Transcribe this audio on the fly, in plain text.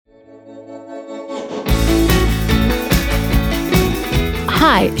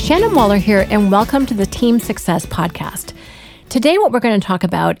Hi, Shannon Waller here, and welcome to the Team Success Podcast. Today, what we're going to talk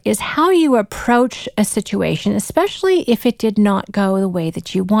about is how you approach a situation, especially if it did not go the way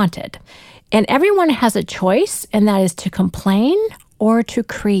that you wanted. And everyone has a choice, and that is to complain or to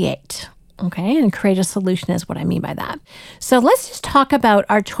create. Okay, and create a solution is what I mean by that. So let's just talk about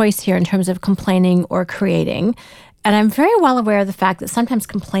our choice here in terms of complaining or creating. And I'm very well aware of the fact that sometimes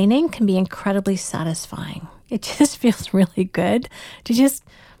complaining can be incredibly satisfying. It just feels really good to just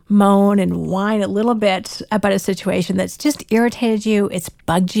moan and whine a little bit about a situation that's just irritated you, it's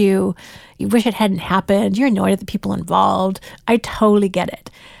bugged you, you wish it hadn't happened, you're annoyed at the people involved. I totally get it.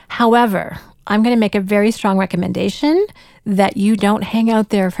 However, I'm going to make a very strong recommendation that you don't hang out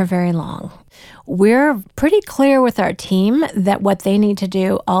there for very long. We're pretty clear with our team that what they need to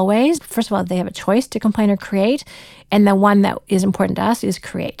do always, first of all, they have a choice to complain or create. And the one that is important to us is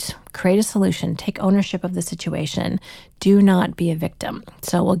create. Create a solution. Take ownership of the situation. Do not be a victim.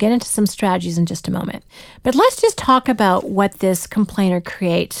 So we'll get into some strategies in just a moment. But let's just talk about what this complain or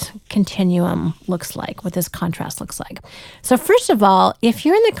create continuum looks like, what this contrast looks like. So first of all, if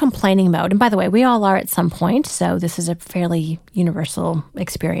you're in the complaining mode, and by the way, we all are at some point, so this is a fairly universal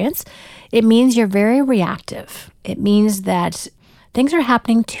experience, it means you're very reactive. It means that things are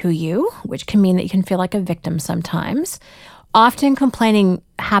happening to you, which can mean that you can feel like a victim sometimes. Often complaining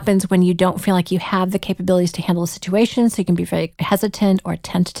happens when you don't feel like you have the capabilities to handle a situation, so you can be very hesitant or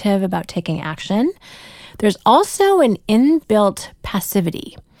tentative about taking action. There's also an inbuilt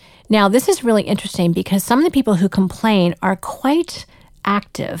passivity. Now, this is really interesting because some of the people who complain are quite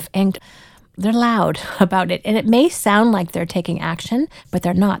active and they're loud about it. And it may sound like they're taking action, but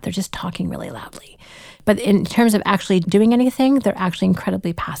they're not. They're just talking really loudly. But in terms of actually doing anything, they're actually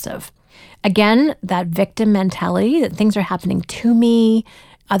incredibly passive. Again, that victim mentality, that things are happening to me,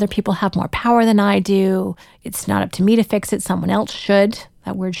 other people have more power than I do, it's not up to me to fix it, someone else should.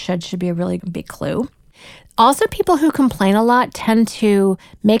 That word should be a really big clue. Also, people who complain a lot tend to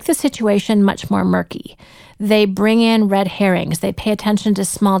make the situation much more murky. They bring in red herrings. They pay attention to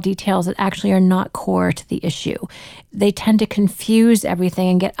small details that actually are not core to the issue. They tend to confuse everything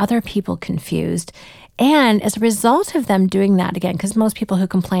and get other people confused. And as a result of them doing that, again, because most people who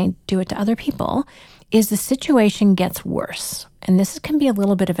complain do it to other people, is the situation gets worse. And this can be a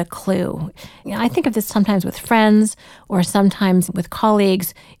little bit of a clue. I think of this sometimes with friends or sometimes with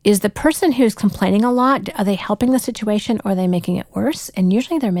colleagues. Is the person who's complaining a lot, are they helping the situation or are they making it worse? And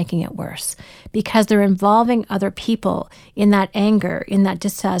usually they're making it worse because they're involving other people in that anger, in that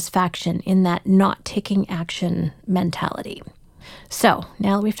dissatisfaction, in that not taking action mentality. So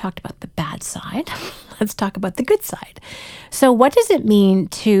now that we've talked about the bad side, let's talk about the good side. So what does it mean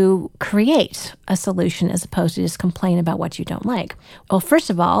to create a solution as opposed to just complain about what you don't like? Well, first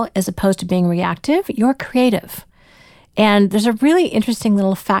of all, as opposed to being reactive, you're creative. And there's a really interesting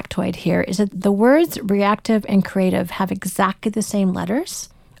little factoid here is that the words reactive and creative have exactly the same letters,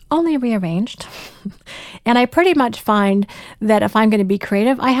 only rearranged. And I pretty much find that if I'm going to be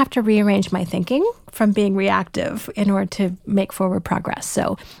creative, I have to rearrange my thinking from being reactive in order to make forward progress.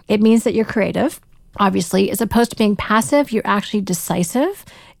 So it means that you're creative. Obviously, as opposed to being passive, you're actually decisive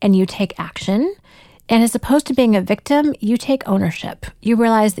and you take action. And as opposed to being a victim, you take ownership. You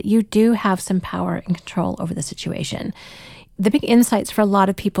realize that you do have some power and control over the situation. The big insights for a lot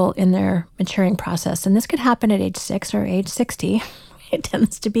of people in their maturing process, and this could happen at age 6 or age 60, it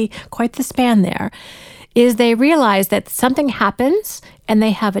tends to be quite the span there, is they realize that something happens and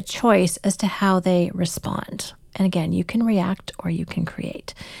they have a choice as to how they respond. And again, you can react or you can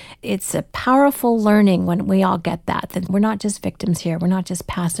create. It's a powerful learning when we all get that we're not just victims here. We're not just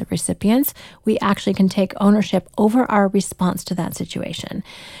passive recipients. We actually can take ownership over our response to that situation.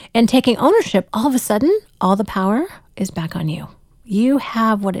 And taking ownership, all of a sudden, all the power is back on you. You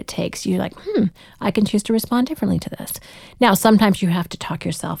have what it takes. You're like, I can choose to respond differently to this. Now, sometimes you have to talk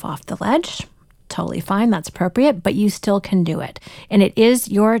yourself off the ledge. Totally fine. That's appropriate, but you still can do it. And it is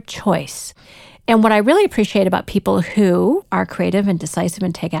your choice. And what I really appreciate about people who are creative and decisive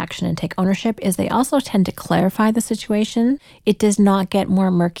and take action and take ownership is they also tend to clarify the situation. It does not get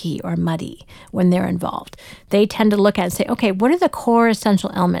more murky or muddy when they're involved. They tend to look at it and say, okay, what are the core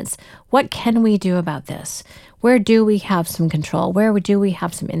essential elements? What can we do about this? Where do we have some control? Where do we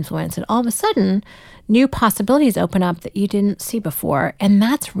have some influence? And all of a sudden, new possibilities open up that you didn't see before. And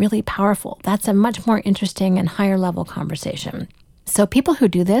that's really powerful. That's a much more interesting and higher level conversation. So people who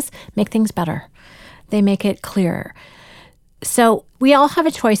do this make things better. They make it clearer. So we all have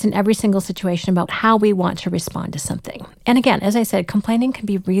a choice in every single situation about how we want to respond to something. And again, as I said, complaining can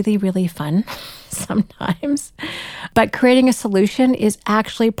be really, really fun sometimes. But creating a solution is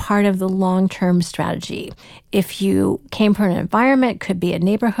actually part of the long-term strategy. If you came from an environment, could be a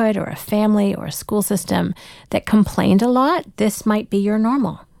neighborhood or a family or a school system that complained a lot, this might be your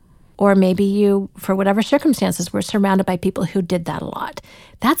normal. Or maybe you, for whatever circumstances, were surrounded by people who did that a lot.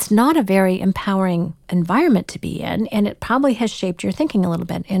 That's not a very empowering environment to be in, and it probably has shaped your thinking a little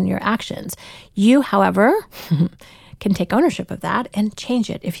bit in your actions. You, however, can take ownership of that and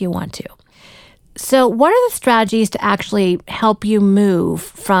change it if you want to. So what are the strategies to actually help you move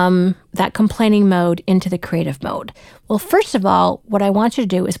from that complaining mode into the creative mode? Well, first of all, what I want you to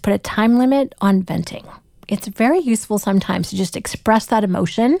do is put a time limit on venting. It's very useful sometimes to just express that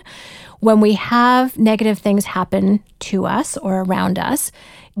emotion. When we have negative things happen to us or around us,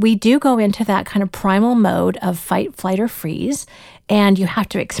 we do go into that kind of primal mode of fight, flight, or freeze. And you have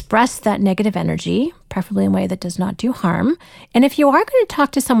to express that negative energy, preferably in a way that does not do harm. And if you are going to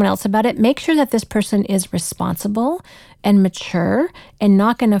talk to someone else about it, make sure that this person is responsible and mature and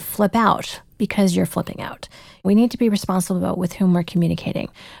not going to flip out because you're flipping out. We need to be responsible about with whom we're communicating.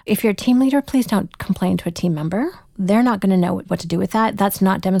 If you're a team leader, please don't complain to a team member. They're not going to know what to do with that. That's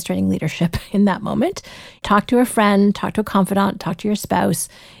not demonstrating leadership in that moment. Talk to a friend, talk to a confidant, talk to your spouse.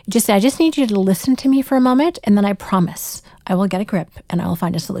 Just say, I just need you to listen to me for a moment, and then I promise I will get a grip and I will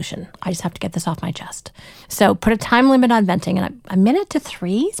find a solution. I just have to get this off my chest. So put a time limit on venting, and a minute to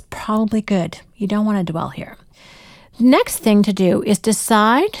 3 is probably good. You don't want to dwell here. Next thing to do is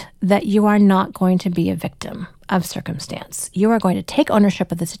decide that you are not going to be a victim of circumstance. You are going to take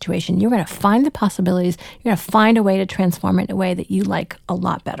ownership of the situation. You're going to find the possibilities. You're going to find a way to transform it in a way that you like a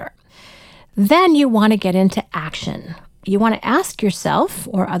lot better. Then you want to get into action. You want to ask yourself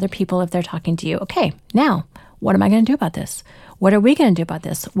or other people if they're talking to you, okay, now, what am I going to do about this? What are we going to do about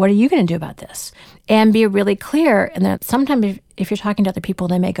this? What are you going to do about this? And be really clear. And then sometimes if you're talking to other people,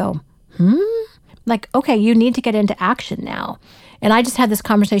 they may go, like, okay, you need to get into action now. And I just had this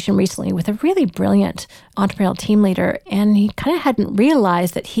conversation recently with a really brilliant entrepreneurial team leader, and he kind of hadn't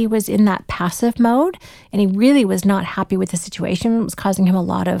realized that he was in that passive mode, and he really was not happy with the situation. It was causing him a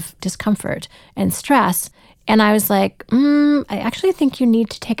lot of discomfort and stress. And I was like, I actually think you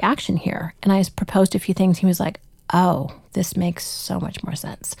need to take action here. And I proposed a few things. He was like, oh, this makes so much more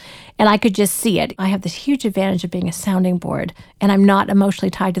sense. And I could just see it. I have this huge advantage of being a sounding board, and I'm not emotionally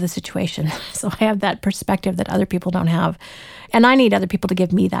tied to the situation. So I have that perspective that other people don't have. And I need other people to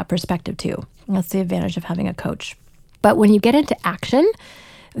give me that perspective too. And that's the advantage of having a coach. But when you get into action,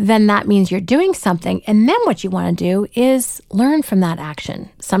 then that means you're doing something. And then what you want to do is learn from that action.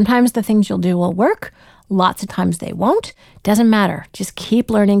 Sometimes the things you'll do will work. Lots of times they won't. Doesn't matter. Just keep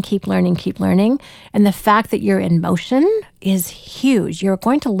learning, keep learning, keep learning. And the fact that you're in motion is huge. You're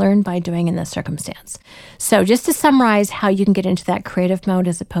going to learn by doing in this circumstance. So just to summarize how you can get into that creative mode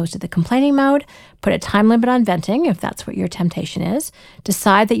as opposed to the complaining mode, put a time limit on venting if that's what your temptation is.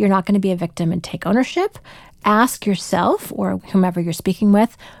 Decide that you're not going to be a victim and take ownership. Ask yourself or whomever you're speaking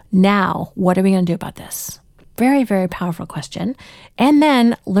with, now, what are we going to do about this? Very, very powerful question. And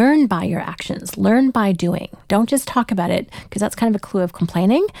then learn by your actions. Learn by doing. Don't just talk about it, because that's kind of a clue of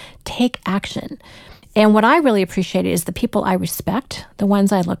complaining. Take action. And what I really appreciate is the people I respect, the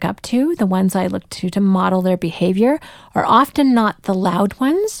ones I look up to, the ones I look to model their behavior, are often not the loud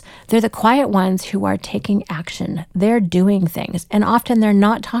ones. They're the quiet ones who are taking action. They're doing things. And often they're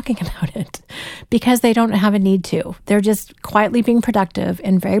not talking about it because they don't have a need to. They're just quietly being productive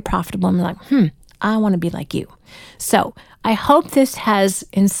and very profitable. And like, I want to be like you. So I hope this has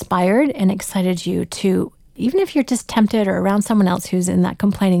inspired and excited you to, even if you're just tempted or around someone else who's in that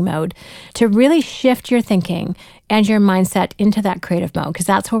complaining mode, to really shift your thinking and your mindset into that creative mode, because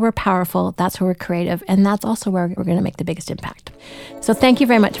that's where we're powerful, that's where we're creative, and that's also where we're going to make the biggest impact. So thank you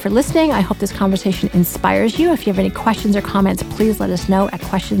very much for listening. I hope this conversation inspires you. If you have any questions or comments, please let us know at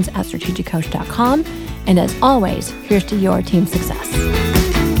questions@strategiccoach.com. And as always, here's to your team success.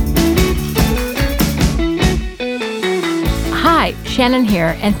 Hi, Shannon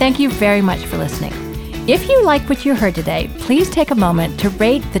here, and thank you very much for listening. If you like what you heard today, please take a moment to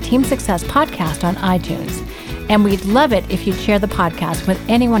rate the Team Success podcast on iTunes. And we'd love it if you'd share the podcast with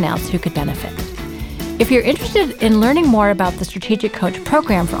anyone else who could benefit. If you're interested in learning more about the Strategic Coach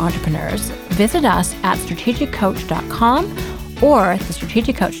program for entrepreneurs, visit us at strategiccoach.com or the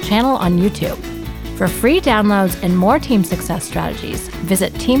Strategic Coach channel on YouTube. For free downloads and more team success strategies,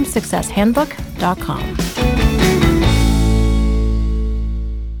 visit teamsuccesshandbook.com.